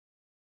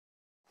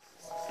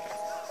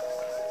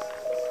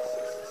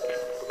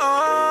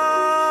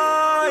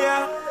Oh,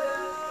 yeah.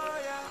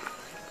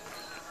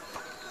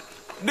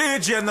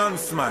 DJ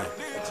Non-Smile,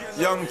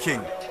 Young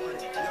King.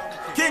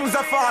 Kings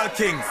of all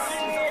kings.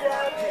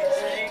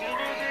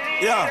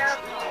 Yeah.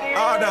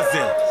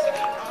 Ardersville,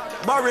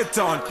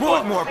 Barrytown,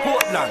 Portmore,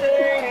 Portland,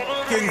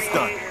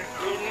 Kingston.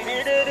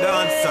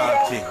 Dancehall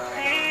King.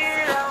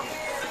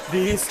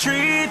 These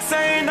streets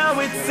ain't how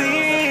it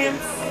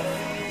seems.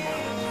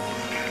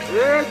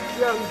 Yes,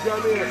 young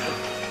Jamaica.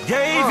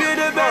 Gave you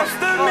the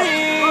best of me.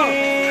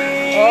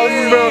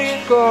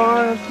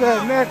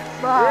 Next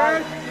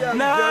part.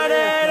 Now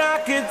that I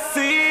can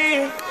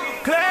see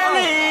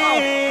clearly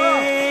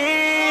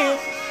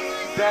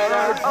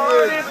that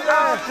all is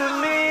out to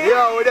me.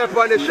 Yo, we're up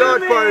on the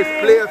Short Forest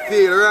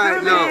Playfield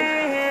right now.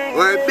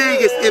 Where the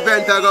biggest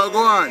event I go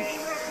on.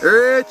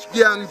 Rich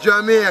Gang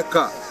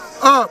Jamaica.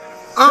 Up,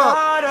 up,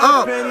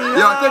 up.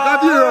 Yo, take a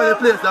view around the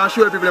place and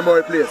show people about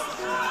the place.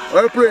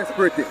 Our place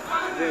pretty.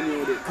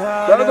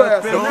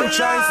 Don't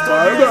try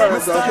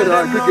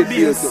to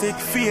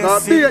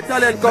be a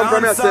talent come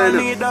from your side.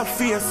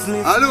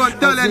 Alone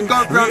talent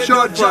come from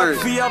Short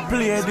Forest.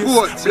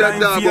 Sports, black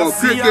about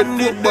cricket,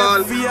 football,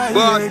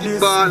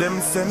 basketball.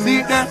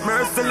 See that?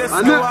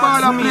 And not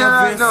ball up here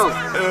right now.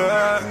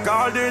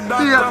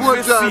 See a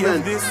good time,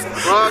 man.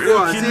 Go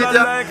on, see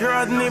that?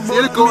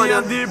 See the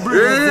corner.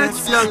 Rich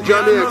Gang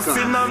Jamaica.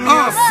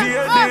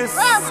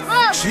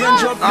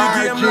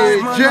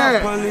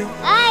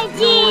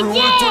 RGJ.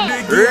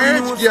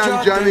 Rich Gang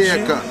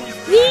Jamaica.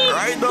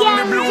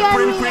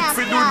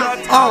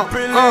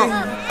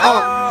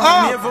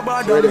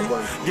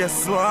 Guess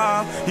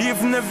what?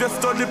 Even if you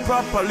study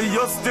properly,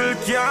 you still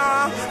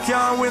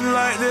can't win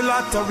like the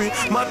lottery.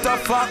 Matter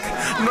of fact,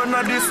 none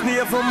of this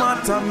never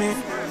matter me.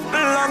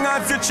 Long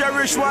as you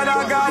cherish what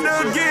I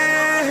gotta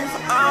give.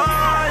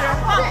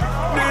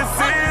 This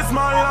is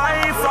my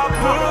life. I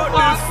put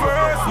this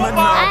first, man. I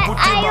put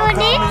it back on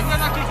me.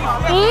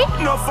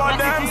 No for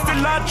them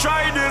still I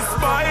try this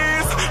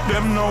spice.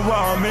 Them no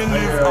want me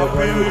live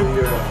happily.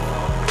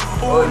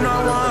 Oh, no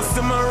want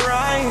to me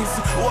rise.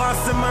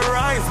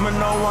 Me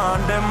no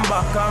want them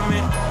back on me.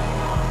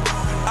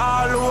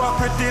 All who are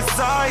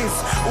criticize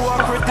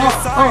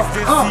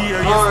this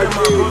year, yes, them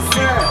a go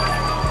see.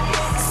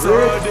 So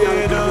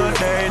didn't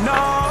they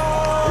know,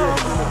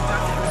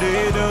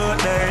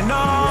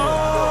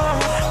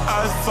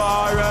 as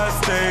far as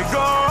they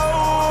go,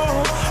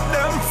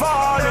 them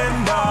falling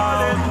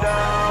down.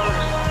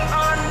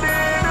 And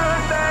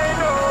didn't they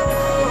know,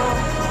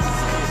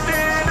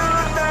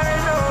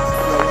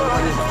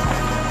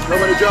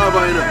 Nobody job I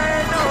know.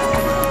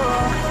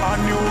 a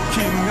new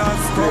king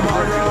has come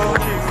around.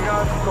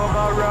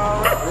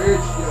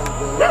 Rich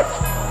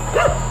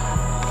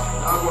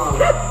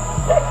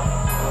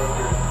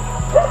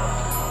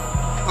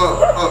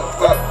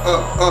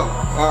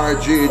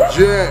RGJ.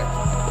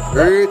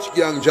 Rich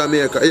Gang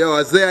Jamaica. Yo,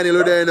 I say I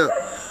know there now.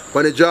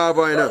 On the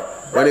Java, you know.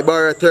 On the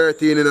bar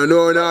 13, you know.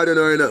 No, you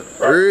know.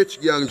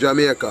 Rich Gang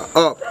Jamaica.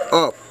 Up.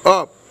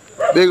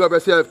 Big up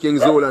yourself, King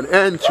Zolan.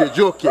 Entry,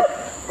 Jockey.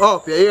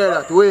 Up, you hear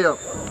that? Way up.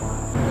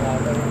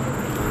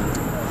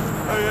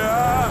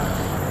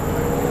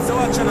 So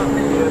watch out.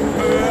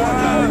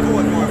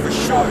 More for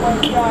sure.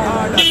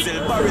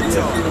 Ardersville,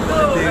 Barrytown,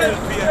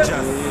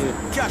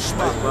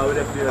 Cashback,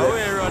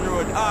 away run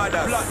road,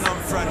 Platinum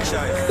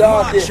franchise,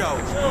 watch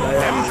out.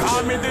 Them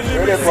call me the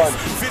lyricist,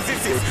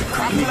 physicist,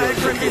 crack like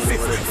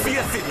premises,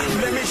 face it,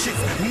 blemishes,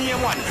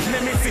 name one,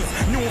 nemesis,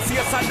 new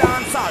face a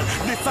dancehall,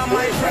 this are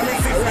my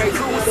premises,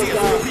 cruises,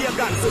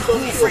 pagans, who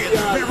afraid,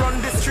 we run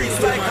the streets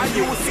like a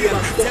Usain,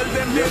 tell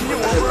them they new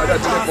world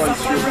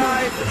master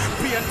arrive,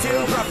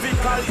 painting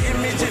graphical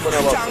images,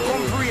 can't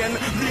comprehend,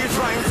 these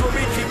rhymes will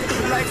be kicked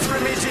like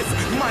scrimmages,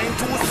 mind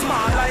too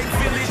small like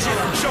villages,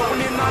 shown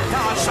in a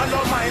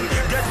shallow mind,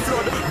 get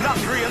flood,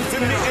 black rain to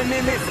the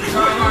enemies,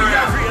 when we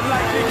are real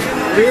like the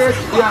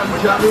Rich Gang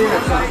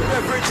Jamaica. like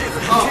beverages,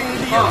 King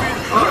David,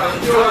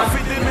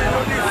 for the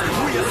melodies,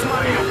 we are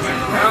smiling.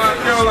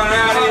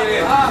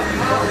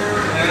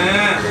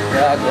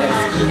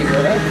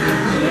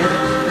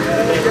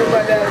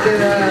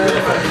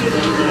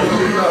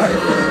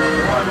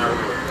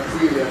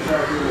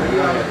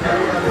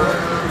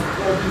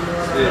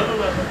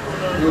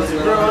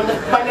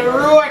 On the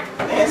road.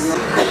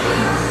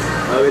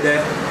 Are we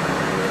there?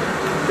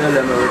 Tell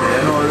them over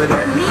there. No, over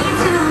there.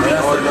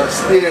 On the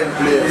staying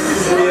place.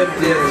 Stay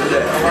there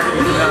today.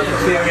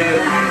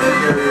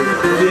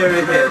 Here we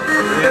get.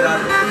 Yeah.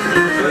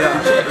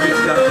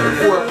 Which got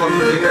Four come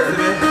here.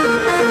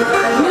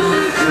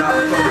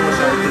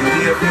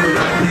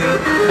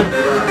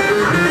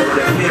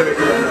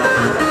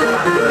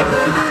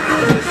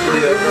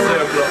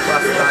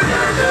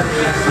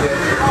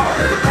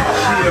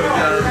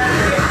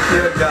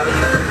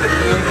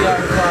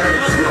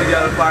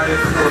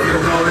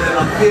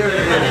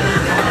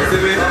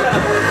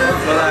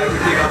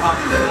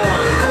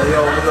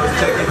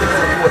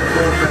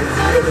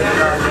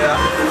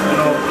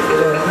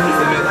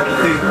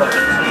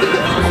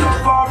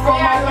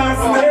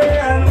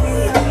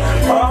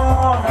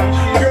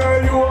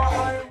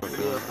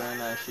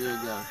 She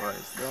again,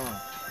 Forrest.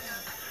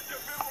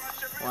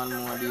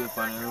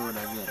 on the road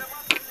again.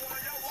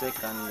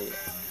 Secondly.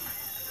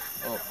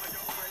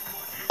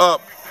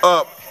 Up.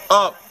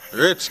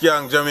 Rich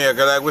Gang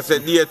Jamaica, like we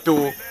said, day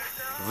 2,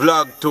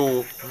 vlog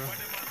 2,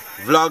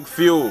 vlog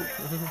few.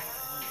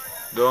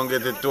 Don't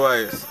get it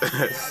twice.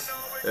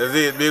 You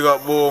see it, big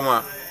up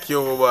Boomer,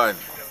 Cuban,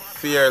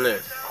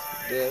 Fearless.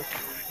 Yes.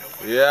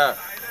 Yeah.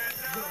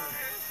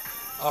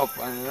 Up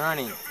and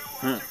running.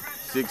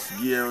 6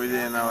 gear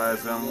within now,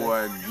 some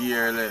boy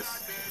gearless.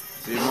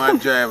 See my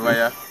driver,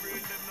 yeah?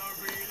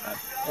 At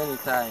any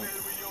time.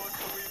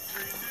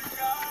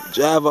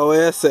 Driver, what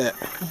you say?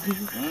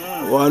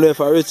 Wonder if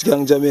a Rich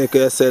Gang Jamaica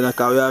you say,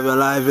 because we have a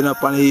live in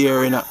up on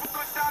here, you know.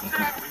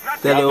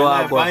 Tell you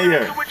what go on.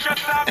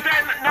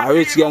 A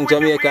Rich Gang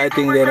Jamaica, I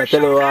think then,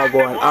 tell you what go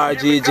on.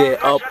 RGJ,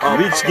 up.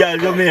 Rich Gang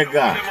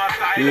Jamaica.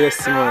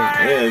 Yes,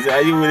 man. Yes,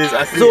 are you with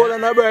this? Soul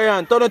and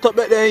Brian, turn it up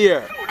back there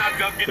here.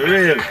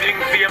 Real.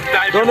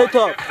 Turn it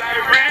up.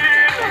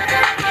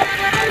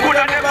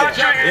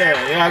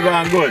 Yeah, you're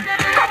going good.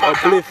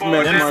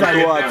 Upliftment, man,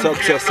 towards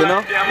success, you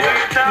know?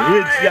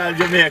 Rich Gang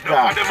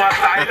Jamaica.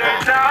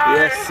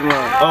 Yes,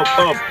 man. Up.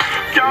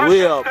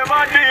 Way up.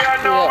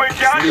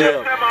 Stay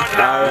up.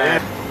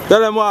 Alright.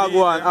 Tell them what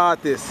go on,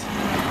 artist.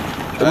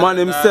 The man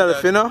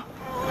himself, you know?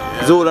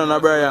 Zola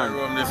and Brian.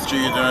 Roam the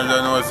street and I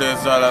don't know what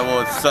it's all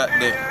about.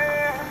 Saturday,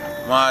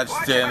 March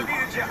 10.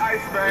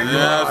 You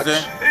know what I'm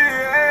saying?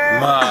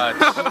 March.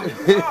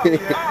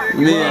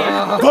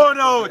 Mia. Burn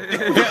out!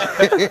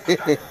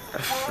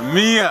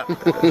 Mia.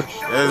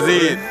 That's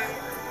it.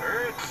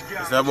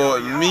 It's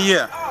about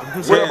Mia.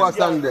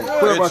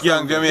 Rich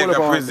Gang Jamaica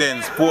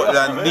presents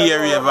Portland Day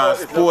Rave and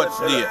Sports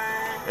Day.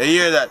 You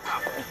hear that?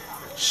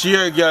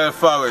 Sheer Girl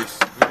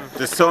Forest.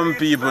 To some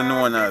people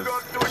known as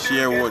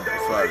Sherwood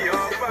Forest.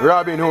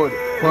 Robin Hood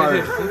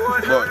Forest.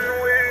 But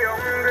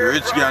the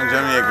Rich Gang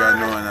Jamaica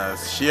known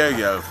as Sheer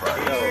Girl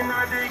Forest.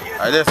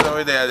 And that's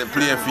how they at the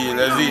playfield,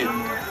 that's it.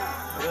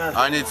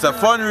 And it's a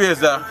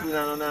fundraiser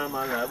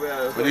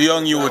for the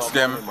young youths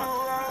them.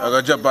 I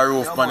got drop a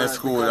roof on the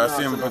school, a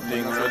simple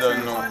thing, we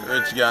don't know.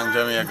 Rich Gang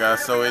Jamaica,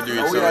 that's how we do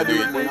it,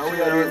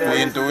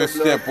 We into a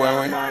step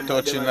when we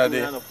touching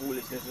the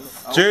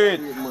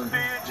street.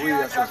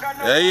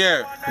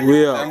 Yeah.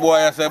 Them boy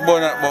I say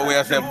burn out, but we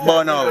I say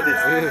burn out.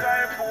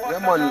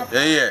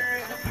 Yeah.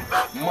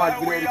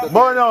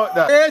 Burn out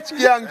that. Rich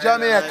Gang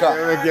Jamaica.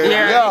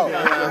 Yo,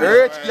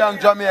 Rich Gang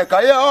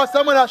Jamaica. Yeah, oh,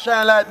 someone that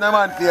shine light in the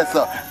man face,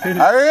 sir.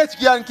 A Rich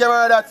Gang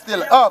camera that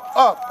still up.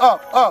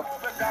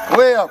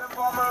 Way up.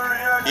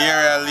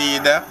 Area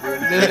leader.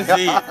 You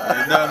see, you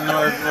don't know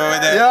what's over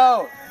there.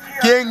 Yo,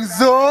 King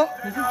Zoo.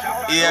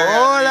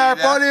 All our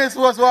police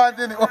was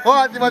wanting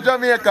a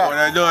Jamaica. But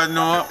I don't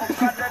know.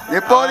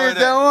 The police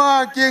they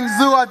want King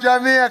Zoo at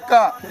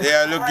Jamaica. They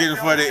are looking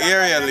for the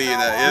area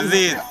leader. You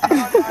see it?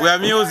 We are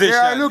musicians. They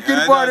are looking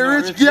for the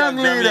Rich Gang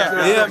leader.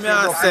 Yeah, me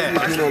I say. A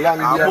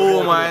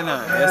Boomer, you know.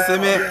 You see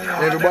me?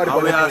 Everybody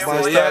and we I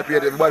say, yeah.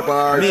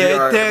 Me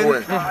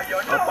 10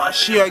 up a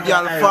Sheer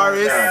Girl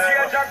Forest.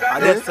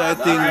 And that's the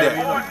thing there.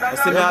 You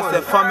see me I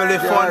say family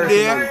fun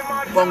day.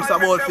 Bunks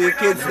about for the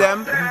kids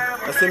them.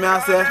 You see me I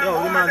say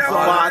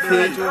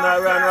party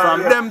from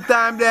them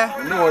time there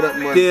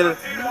till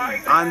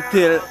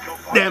until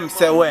them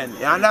say when.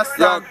 You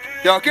understand?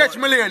 Yo, catch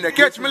me lane there,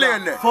 catch me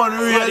lane there.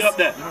 Fundraise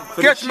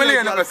for Catch the me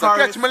lane Sheer there, Girl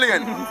catch me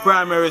Forest lane.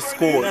 Primary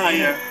school.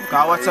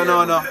 Cause what's on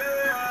now?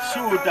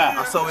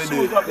 That's how we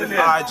do it.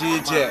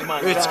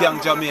 RGJ, Rich Gang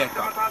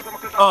Jamaica.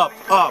 Up.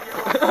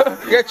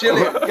 Catch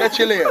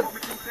your lane.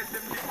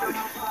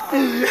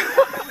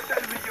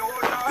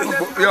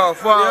 Yo,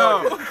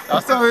 forward.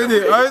 That's how we do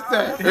it. Right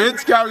there.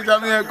 Rich Gang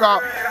Jamaica.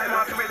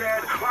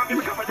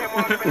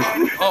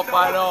 Up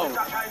and out.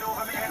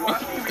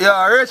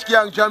 Yo, Rich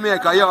Gang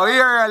Jamaica. Yo,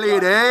 here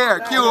leader, here,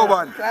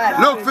 Cuban.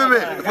 Look for me,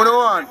 if you don't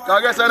want.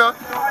 Cause guess I know,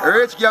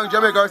 Rich Gang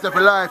Jamaica is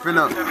for life, you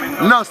know.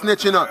 No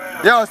snitching, you know.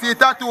 Yo, see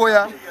tattoo,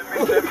 yeah?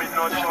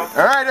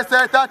 Alright, that's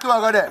the tattoo I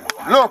got there.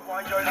 Look.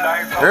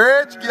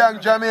 Rich Gang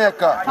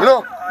Jamaica.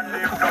 Look.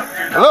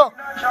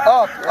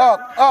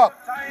 Up.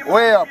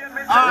 Way up.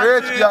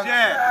 Rich Gang.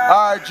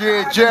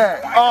 RGJ.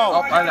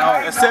 Up and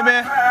out. You see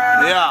me?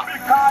 Yeah.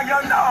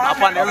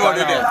 Up on the road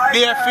with them.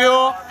 There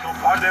few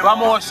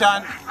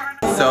promotion.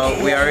 So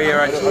we are here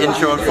at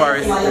Sherwood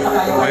Forest,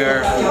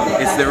 where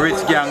it's the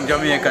Rich Gang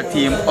Jamaica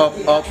team up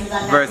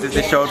versus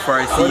the Sherwood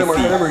Forest CC,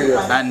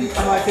 and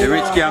the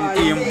Rich Gang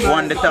team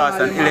won the toss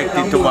and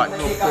elected to bat.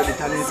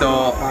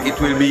 So it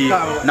will be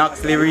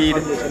Knoxley Reed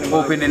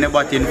opening the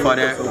batting for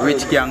the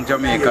Rich Gang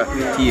Jamaica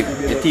team,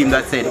 the team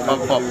that said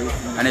up,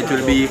 and it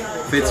will be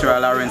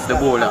Fitzgerald Lawrence the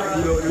bowler,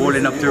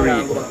 bowling up to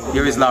Reed.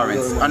 Here is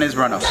Lawrence on his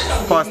run-up.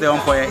 Pass the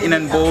umpire, in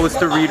and bows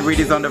to Reed. Reed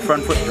is on the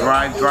front foot,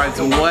 drives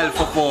well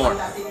for 4.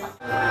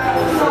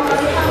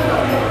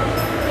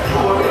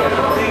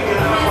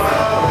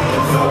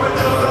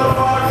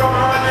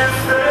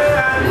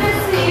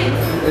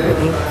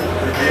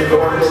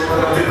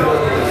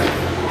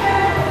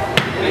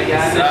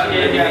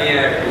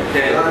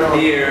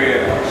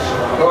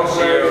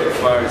 Sherwood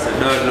Forest, I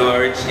don't know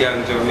Rich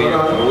Gang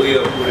Jamaica. We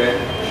up there.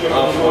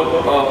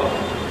 Up.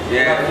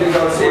 Yeah,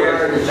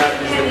 here,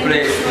 that is the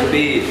place to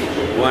be.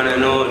 Wanna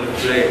know the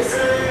place.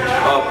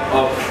 Up,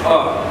 up,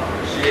 up.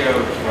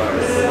 Sherwood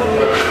Forest.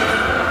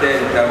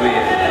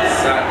 Tentaway,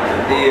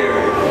 Saturday.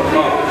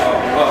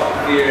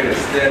 Up,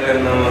 fearless. Tell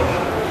them no.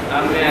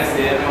 I'm gonna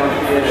say I'm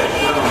fearless.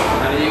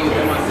 And you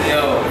must say,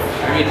 oh,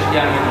 a rich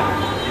gang,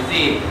 you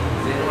see?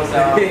 It was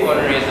our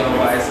fundraiser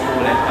over high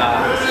school and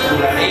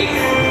school at 8.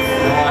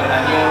 You want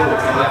a new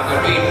roots, so we have to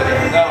beat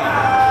them down.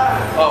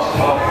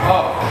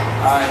 Up.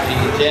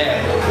 RGJ.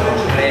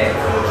 Play.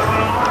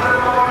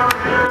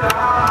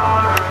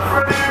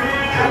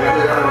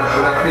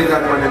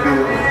 That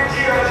money